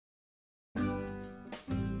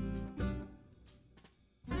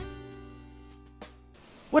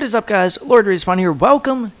What is up, guys? LordRespawn here.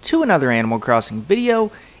 Welcome to another Animal Crossing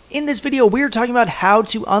video. In this video, we are talking about how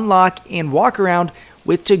to unlock and walk around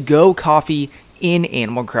with to-go coffee in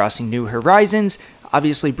Animal Crossing New Horizons.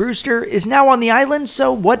 Obviously, Brewster is now on the island,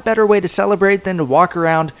 so what better way to celebrate than to walk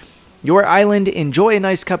around your island, enjoy a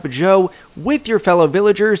nice cup of joe with your fellow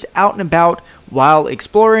villagers out and about while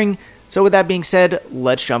exploring. So with that being said,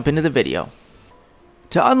 let's jump into the video.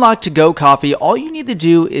 To unlock to-go coffee, all you need to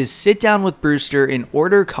do is sit down with Brewster and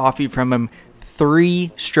order coffee from him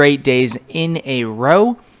 3 straight days in a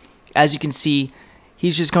row. As you can see,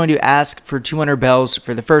 he's just going to ask for 200 bells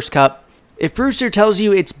for the first cup. If Brewster tells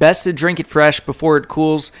you it's best to drink it fresh before it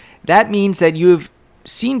cools, that means that you have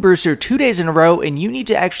seen Brewster 2 days in a row and you need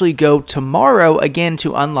to actually go tomorrow again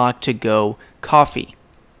to unlock to-go coffee.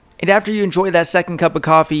 And after you enjoy that second cup of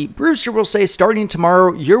coffee, Brewster will say, starting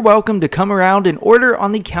tomorrow, you're welcome to come around and order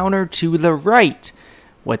on the counter to the right.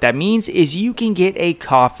 What that means is you can get a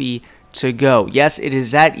coffee to go. Yes, it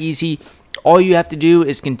is that easy. All you have to do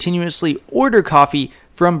is continuously order coffee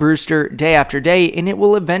from Brewster day after day, and it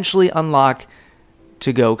will eventually unlock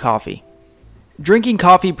to-go coffee. Drinking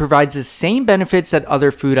coffee provides the same benefits that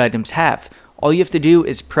other food items have. All you have to do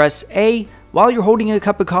is press A while you're holding a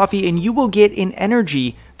cup of coffee, and you will get an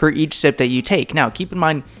energy for each sip that you take. Now, keep in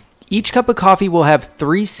mind, each cup of coffee will have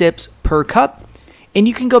 3 sips per cup, and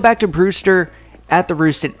you can go back to Brewster at the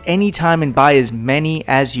Roost at any time and buy as many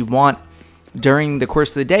as you want during the course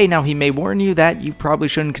of the day. Now, he may warn you that you probably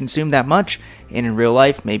shouldn't consume that much, and in real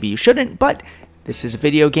life, maybe you shouldn't, but this is a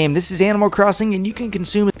video game, this is Animal Crossing, and you can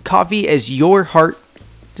consume coffee as your heart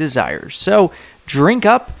desires. So, drink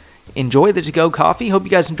up, enjoy the to-go coffee. Hope you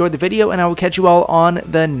guys enjoyed the video, and I will catch you all on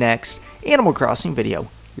the next Animal Crossing video.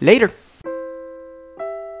 Later.